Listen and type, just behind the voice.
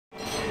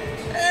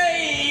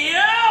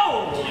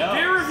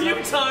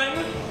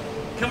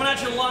Coming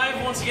at you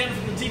live once again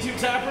from the D2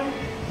 Tap Room.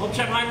 Hope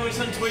Chem High Moise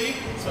and Tweety.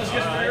 Special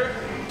guest here,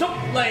 Thuc.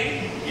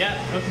 Yeah,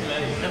 Thuc.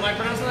 Am I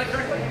pronouncing that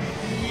correctly?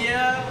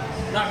 Yeah.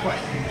 Not quite.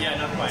 Yeah,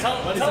 not quite.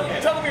 Tell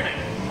them your name.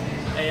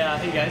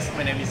 Hey guys,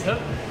 my name is Thuc.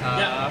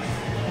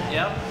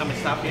 Yeah, I'm a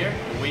staff here,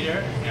 a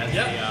waiter at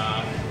the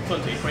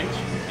Colonial French,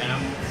 and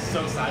I'm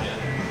so excited.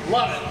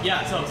 Love it.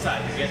 Yeah, so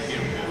excited to get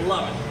here.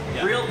 Love it.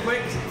 Yeah. Real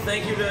quick,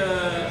 thank you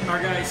to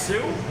our guy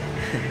Sue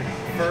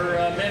for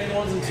manning the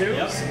ones and twos.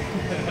 Yep.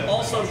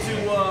 Also to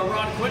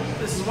Rod Quinton.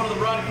 This is one of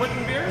the Rod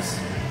Quinton beers.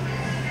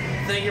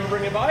 Thank you for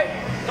bringing it by.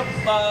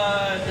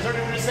 Is there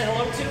anyone to say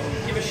hello to?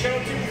 Give a shout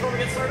out to before we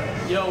get started?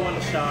 Yo, I want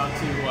to shout out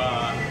to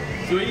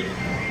Tweety.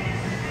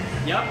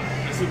 Yep,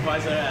 the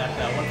supervisor at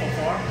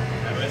 144.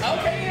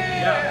 Okay,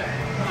 yeah.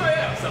 Oh,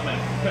 yeah. Something.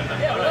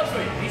 Yeah, what else?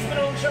 He's been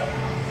on the show.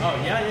 Oh,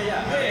 yeah. Yeah,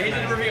 he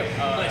did a review.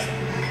 Nice.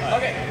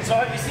 Okay, so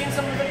have you seen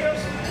some of the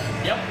videos?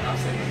 Yep, I've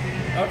seen it.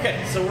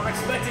 Okay, so we're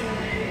expecting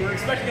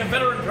a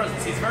veteran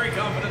presence. He's very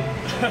confident.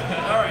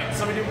 All right,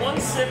 so we do one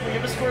sip. We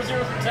give a score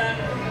 0 through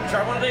 10.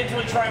 Try one a day until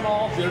we try them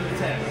all. 0 to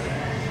 10.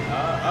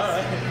 All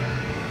right.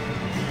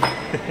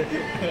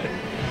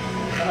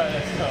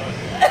 Let's go.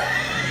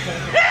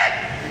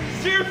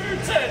 0 through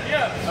 10,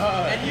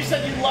 yeah. And you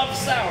said you love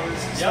sours,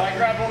 so I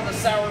grabbed one of the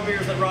sour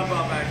beers that Rod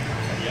brought back.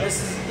 Yep.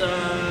 This is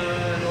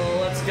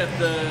let's get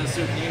the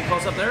soup. You can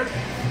close up there.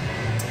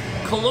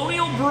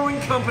 Colonial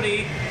Brewing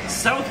Company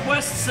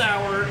Southwest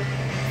Sour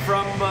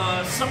from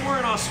somewhere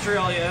in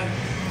Australia.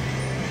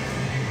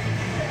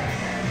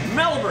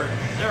 Melbourne.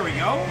 There we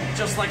go.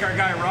 Just like our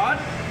guy Rod.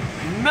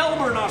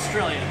 Melbourne,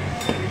 Australia.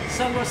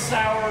 Southwest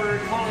Sour,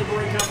 Colonial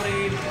Brewing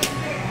Company,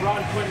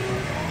 Rod Quinton.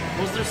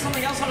 Was there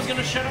something else I was going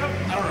to shout out?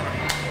 I don't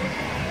remember.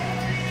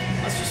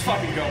 Let's just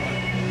fucking go with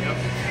it.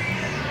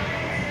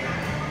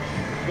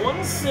 Yep.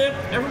 One sip.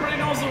 Everybody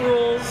knows the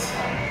rules.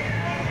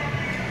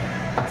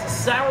 It's a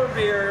sour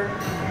beer.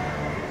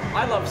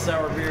 I love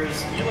sour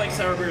beers. You like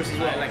sour beers as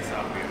well? I like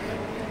sour beer.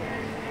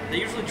 They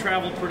usually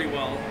travel pretty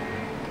well.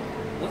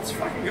 Let's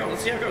fucking go.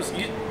 Let's see how it goes.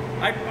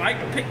 I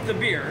picked the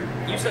beer.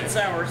 You said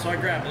sour, so I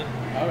grabbed it.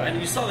 All right. And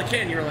you saw the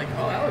can. You were like,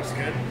 "Oh, that looks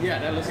good." Yeah,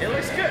 that looks. It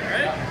looks good,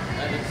 right? Yeah,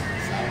 that looks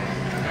sour.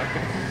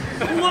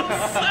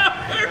 Looks sour.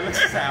 It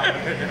looks sour.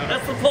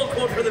 That's the pull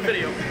quote for the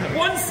video.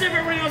 One sip.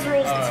 Everybody knows the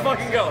rules. Let's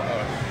fucking go.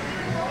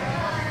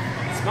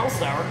 It smells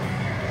sour.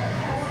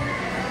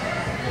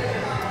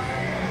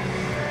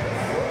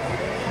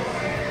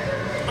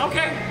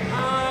 Okay.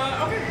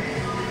 Okay.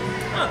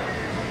 Huh.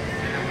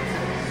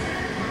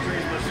 Drink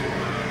as much soup.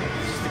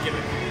 It's just a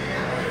gimmick.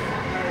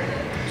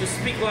 Just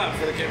speak loud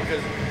for the gimmick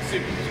because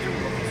soup is just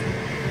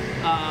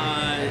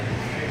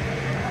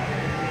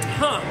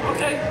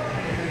okay.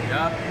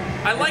 Yeah.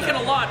 I like it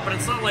a lot, but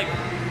it's not like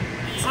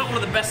it's not one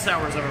of the best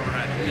sours I've ever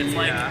had. It's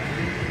like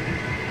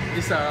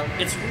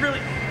it's really.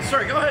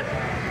 Sorry, go ahead.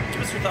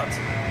 Give us your thoughts.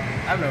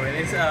 I don't know.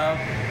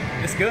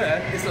 It's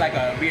good. It's like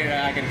a beer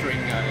that I can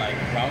drink like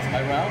round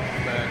by round.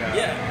 But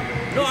yeah.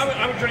 No,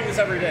 I would drink this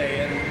every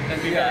day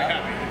and be very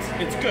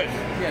happy. It's good.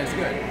 Yeah, it's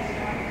good.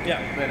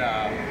 Yeah. But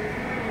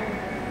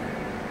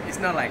it's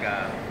not like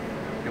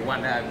the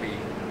one that I'd be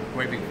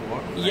waiting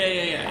for. Like,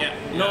 Yeah.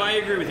 No, I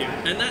agree with you.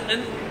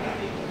 And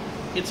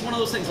it's one of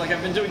those things. Like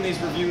I've been doing these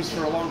reviews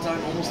for a long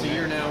time, almost a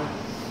year now.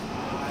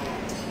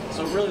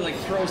 So it really like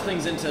throws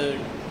things into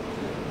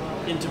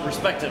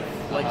perspective.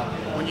 Like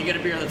when you get a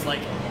beer that's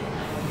like,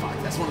 fuck,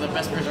 that's one of the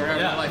best beers I've ever had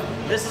in my life.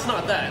 This is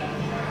not that.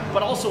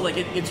 But also like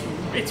it's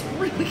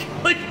really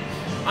like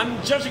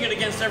I'm judging it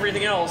against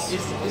everything else.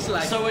 It's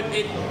like so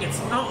it's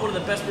not one of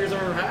the best beers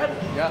I've ever had.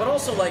 Yeah. But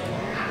also like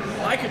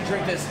I could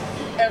drink this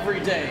every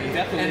day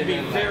and be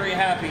very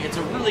happy. It's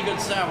a really good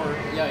sour.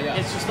 Yeah.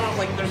 It's just not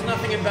like there's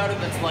nothing about it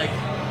that's like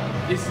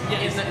it's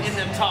in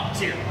the top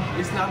tier.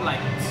 It's not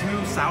like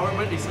too sour,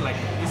 but it's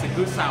a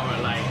good sour.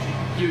 Like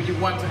you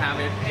want to have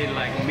it in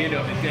like middle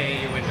of the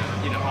day when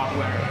hot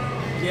weather.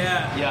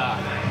 Yeah.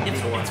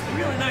 It's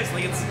really nice.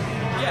 Like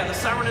the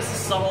sourness is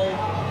subtle.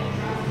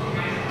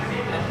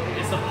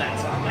 It's not that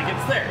sour. Like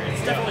it's there.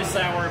 It's definitely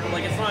sour, but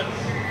like it's not.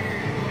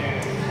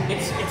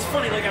 It's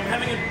funny. Like I'm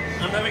having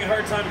a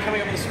hard time coming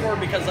up with a score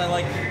because I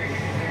like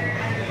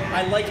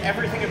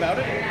everything about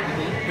it.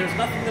 There's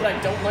nothing that I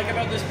don't like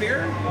about this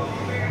beer,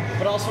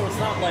 but also it's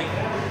not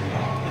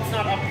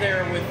up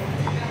there with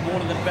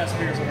one of the best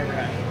beers I've ever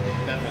had.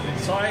 Definitely.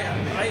 So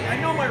I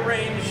know my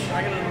range.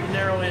 I'm gonna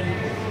narrow in.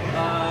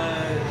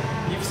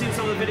 You've seen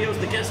some of the videos.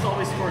 The guest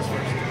always scores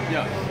first.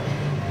 Yeah.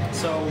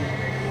 So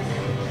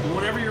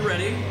whenever you're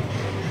ready,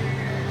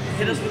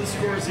 hit us with a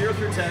score 0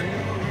 through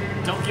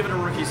 10. Don't give it a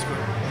rookie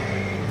score,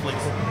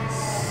 please.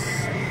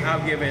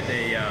 I'll give it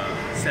a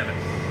 7.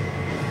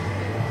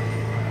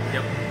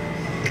 Yep.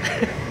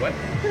 What?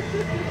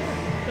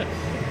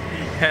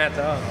 Hat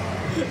off.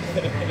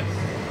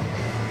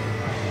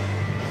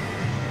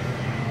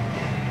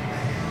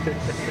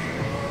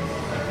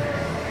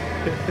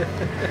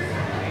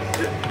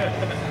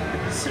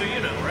 So you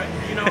know, right?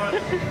 You know what?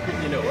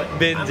 You know what?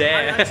 Been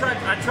there. I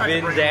tried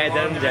Been to bring there, it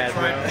along, done that, I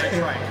tried.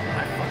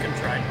 I fucking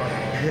tried, but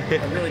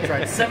I really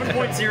tried.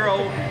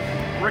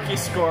 7.0. Rookie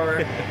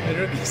score.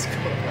 Rookie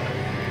score.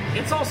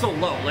 It's also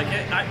low. Like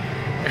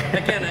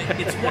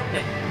it's one.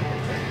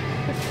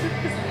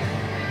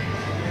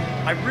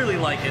 I really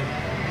like it,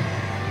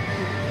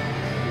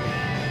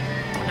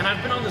 and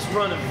I've been on this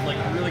run of like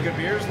really good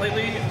beers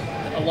lately.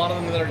 A lot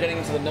of them that are getting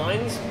into the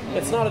 9s.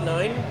 It's not a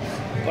 9,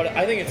 but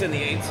I think it's in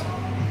the 8s.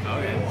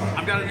 Okay.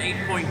 I've got an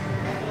 8 point.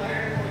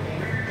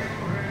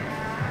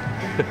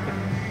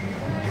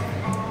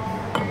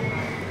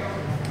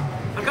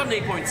 I've got an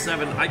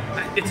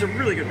 8.7. It's a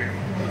really good beer.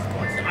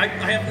 I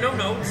have no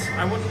notes.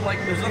 I wouldn't like.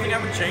 There's nothing I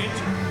would change.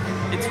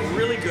 It's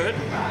really good.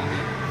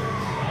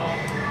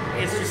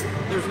 It's just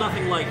there's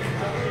nothing like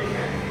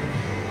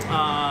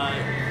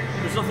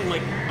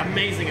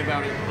amazing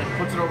about it that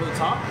puts it over the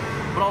top.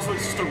 But also,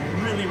 it's just a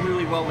really,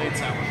 really well-made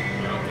sour.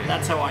 Okay.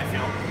 That's how I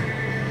feel.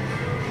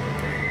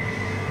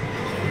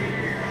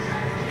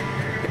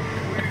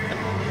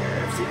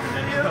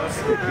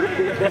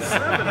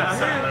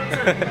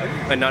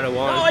 Another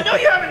one. Oh, I know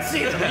you haven't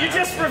seen them. You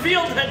just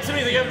revealed that to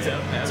me the other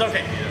time. It's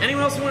okay.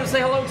 Anyone else you want to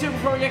say hello to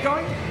before we get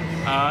going?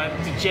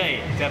 To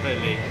Jay,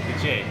 definitely. To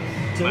Jay.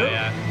 To who?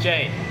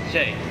 Jay.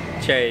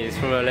 Jay is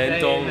from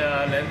Lendong.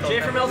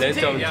 Jay from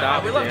LCT.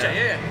 Yeah, we love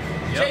Jay.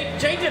 Yeah.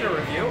 Jay did a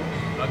review.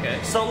 Okay.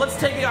 So let's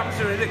take the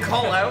opportunity to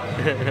call out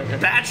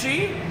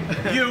Batchy,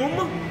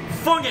 Hume,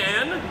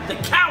 Fungan, the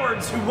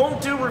cowards who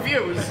won't do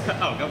reviews.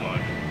 Oh, come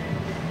on.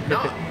 No.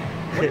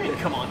 What do you mean,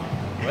 come on?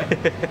 What?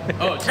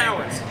 Oh,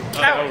 cowards.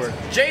 Cowards.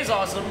 Jay's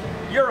awesome.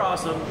 You're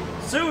awesome.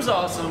 Sue's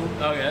awesome.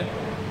 Okay.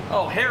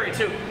 Oh, Harry,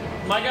 too.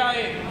 My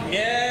guy,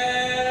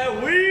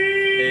 yeah,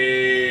 wee!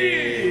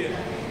 Hey.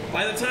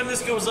 By the time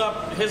this goes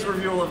up, his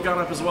review will have gone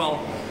up as well.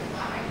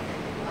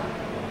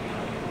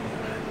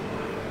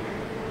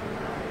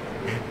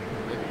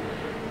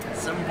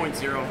 .7.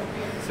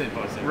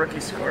 7.7. Rookie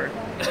score.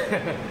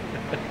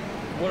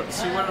 What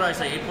did I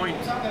say?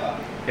 8.7.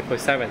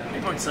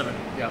 8.7.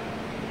 Yeah.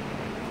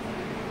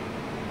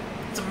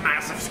 It's a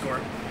massive score.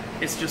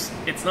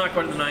 It's not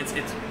quite in the 9s.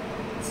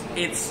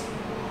 It's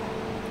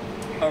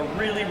a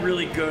really,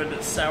 really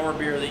good sour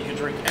beer that you can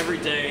drink every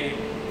day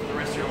for the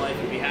rest of your life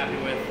and be happy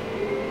with.